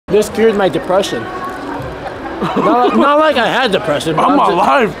This cured my depression. Not like I had depression. I'm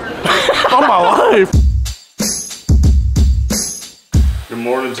alive. I'm alive. Good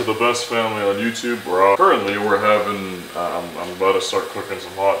morning to the best family on YouTube. Currently we're having, I'm about to start cooking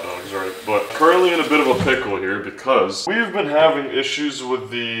some hot dogs, right? But currently in a bit of a pickle here because we've been having issues with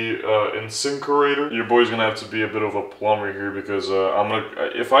the incinerator. Your boy's gonna have to be a bit of a plumber here because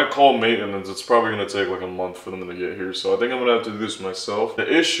if I call maintenance, it's probably gonna take like a month for them to get here. So I think I'm gonna have to do this myself.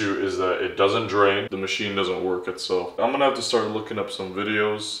 The issue is that it doesn't drain. The machine doesn't work itself. I'm gonna have to start looking up some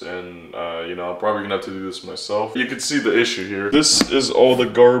videos and, you know, I'm probably gonna have to do this myself. You can see the issue here. This is all the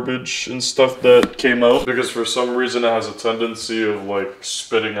garbage and stuff that came out because for some reason it has a tendency of like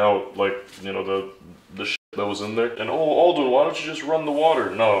spitting out like, you know, the shit that was in there. And oh, Aldwen, why don't you just run the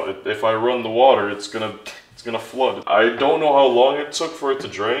water? No, if I run the water, it's gonna flood. I don't know how long it took for it to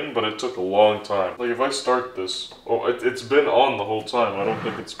drain, but it took a long time. Like if I start this, oh, it's been on the whole time. I don't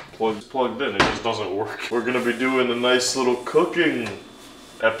think it's plugged in. It just doesn't work. We're gonna be doing a nice little cooking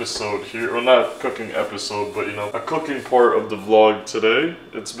episode here, or not cooking episode, but you know, a cooking part of the vlog today.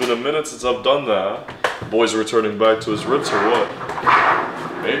 It's been a minute since I've done that. Boy's returning back to his roots or what?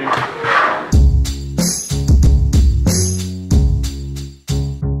 Maybe.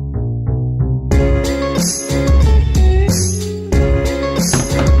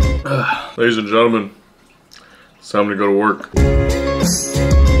 Ladies and gentlemen, it's time to go to work.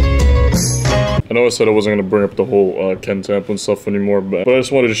 I know I said I wasn't going to bring up the whole Ken Tamplin stuff anymore, but I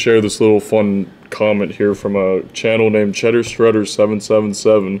just wanted to share this little fun comment here from a channel named Cheddar Shredder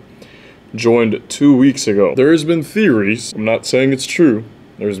 777, joined 2 weeks ago. There has been theories, I'm not saying it's true,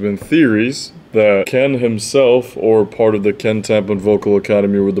 there's been theories that Ken himself, or part of the Ken Tamplin Vocal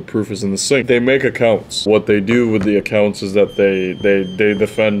Academy where the proof is in the sink, they make accounts. What they do with the accounts is that they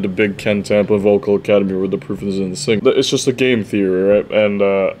defend the big Ken Tamplin Vocal Academy where the proof is in the sink. It's just a game theory, right? And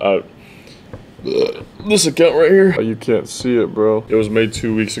this account right here, you can't see it, bro. It was made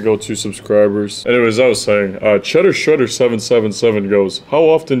 2 weeks ago, 2 subscribers. Anyways, I was saying, Cheddar Shredder 777 goes, how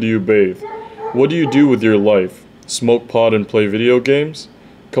often do you bathe? What do you do with your life? Smoke pot and play video games?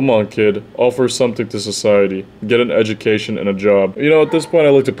 Come on, kid. Offer something to society. Get an education and a job. You know, at this point, I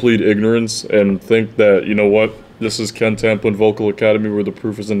like to plead ignorance and think that, you know what? This is Ken Tamplin Vocal Academy where the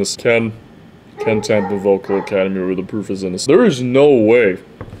proof is in the Ken Tamplin Vocal Academy where the proof is in the There is no way.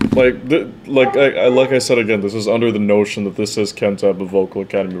 Like I said again, this is under the notion that this is Ken Tamplin Vocal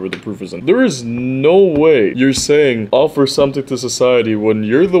Academy where the proof is in. There is no way you're saying offer something to society when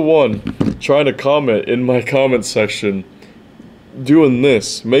you're the one trying to comment in my comment section doing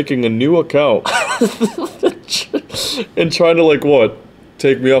this, making a new account and trying to like what?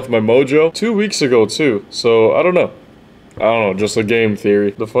 Take me off my mojo? 2 weeks ago too, so I don't know, just a game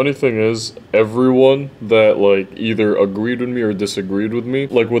theory. The funny thing is, everyone that like either agreed with me or disagreed with me,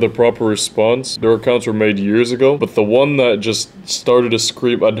 like with a proper response, their accounts were made years ago, but the one that just started to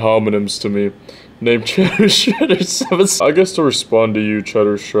scream ad hominems to me, named Cheddar Shredder 7, I guess to respond to you,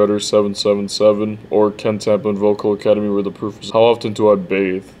 Cheddar Shredder 777, or Ken Tamplin Vocal Academy where the proof is, how often do I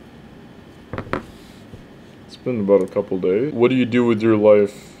bathe? It's been about a couple days. What do you do with your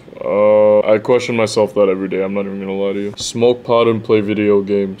life? I question myself that every day, I'm not even gonna lie to you. Smoke pot and play video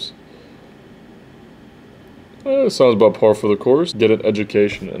games. Sounds about par for the course. Get an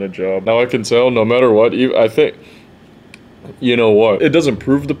education and a job. Now I can tell, no matter what, I think, you know what, it doesn't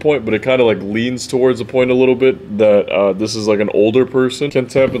prove the point, but it kind of like leans towards the point a little bit that this is like an older person. Ken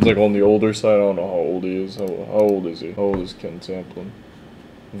Tamplin's like on the older side. I don't know how old he is. How old is he? How old is Ken Tamplin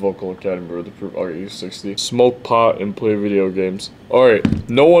Vocal Academy where the proof? Okay, he's 60. Smoke pot and play video games. Alright,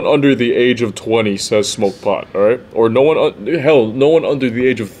 no one under the age of 20 says smoke pot, alright? Or no one under the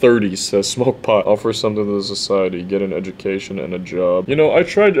age of 30 says smoke pot. Offer something to the society, get an education and a job. You know, I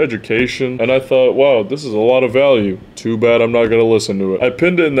tried education and I thought, wow, this is a lot of value. Too bad I'm not gonna listen to it. I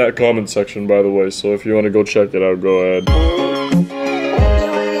pinned it in that comment section, by the way, so if you want to go check it out, go ahead.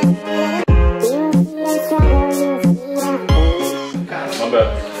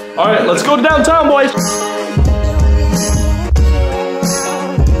 Alright, let's go downtown, boys!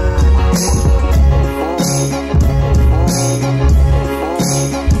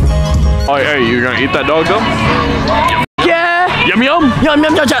 Oh, hey, you gonna eat that dog though? Yeah! Yum yum! Yum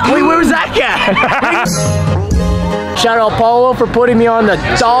yum yum! Wait, where was that cat? Shout out Paulo for putting me on the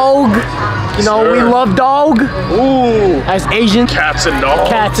dog. You know, we love dog. Ooh! As Asian. Cats and dogs.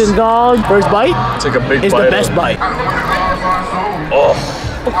 Cats and dog. First bite? Take a big bite. It's the best bite. Oh.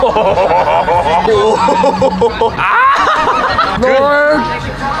 Lord,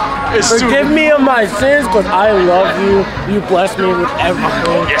 forgive me of my sins, because I love you. You bless me with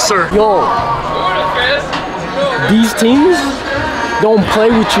everything. Yes, sir. Yo, these teams, don't play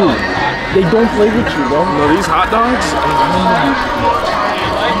with you. They don't play with you, bro. No, these hot dogs.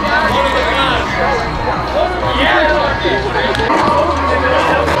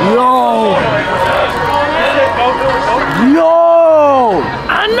 Yo,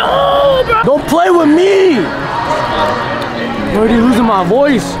 I know, bro. Don't play with me. I'm already losing my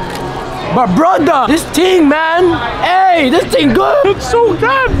voice. But brother, this thing, man. Hey, this thing good. It's so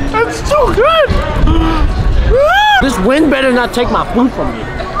good. It's so good. This wind better not take my food from me.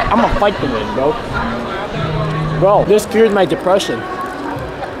 I'm gonna fight the wind, bro. Bro, this cured my depression.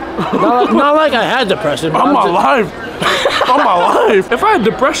 Not like I had depression. I'm alive. I'm alive. If I had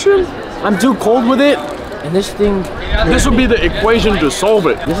depression, I'm too cold with it. And this thing... This would be the equation to solve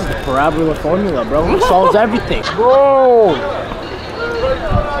it. This is the parabola formula, bro. It solves everything. Bro!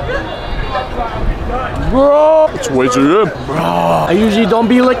 Bro! It's way too good. Bro! I usually don't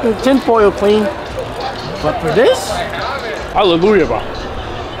be licking tinfoil clean. But for this... Hallelujah, bro.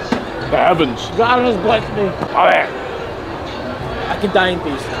 The heavens. God has blessed me. Oh, yeah. I can die in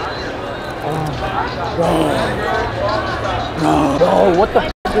peace. Bro, what the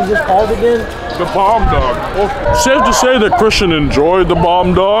f is this called again? The bomb dog. Well, safe to say that Christian enjoyed the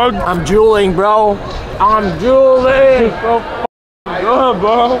bomb dog. I'm drooling, bro. I'm drooling. Good,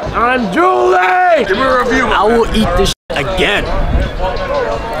 bro. I'm drooling. Give me a review. I will eat this again.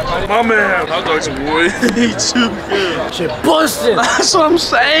 My man. Hot dogs are way too good. Shit busting. That's what I'm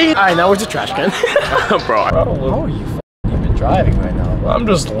saying. All right, now where's the trash can? Bro, I don't know. How are you even driving right now? I'm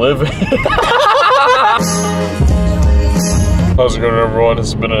just living. How's it going, everyone?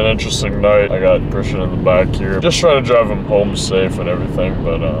 It's been an interesting night. I got Christian in the back here. Just trying to drive him home safe and everything,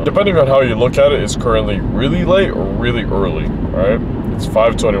 but depending on how you look at it, it's currently really late or really early, right? It's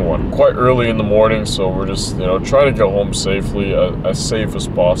 5:21. Quite early in the morning, so we're just, you know, trying to get home safely, as safe as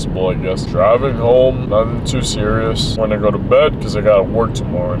possible, I guess. Driving home, nothing too serious. When I go to bed, because I gotta work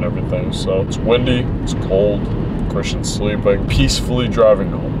tomorrow and everything, so it's windy, it's cold. Christian's sleeping, peacefully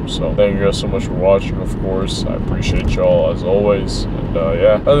driving home. So thank you guys so much for watching, of course. I appreciate y'all as always. And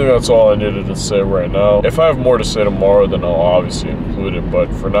yeah, I think that's all I needed to say right now. If I have more to say tomorrow, then I'll obviously include it.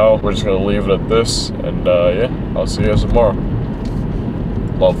 But for now, we're just gonna leave it at this. And yeah, I'll see you guys tomorrow.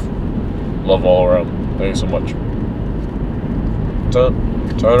 Love all around. Thank you so much.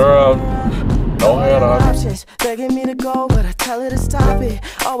 Turn around. Options begging me to go, but I tell her to stop it.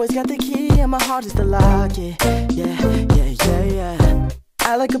 Always got the key and my heart is to lock it. Yeah.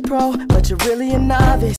 I like a pro, but you're really a novice.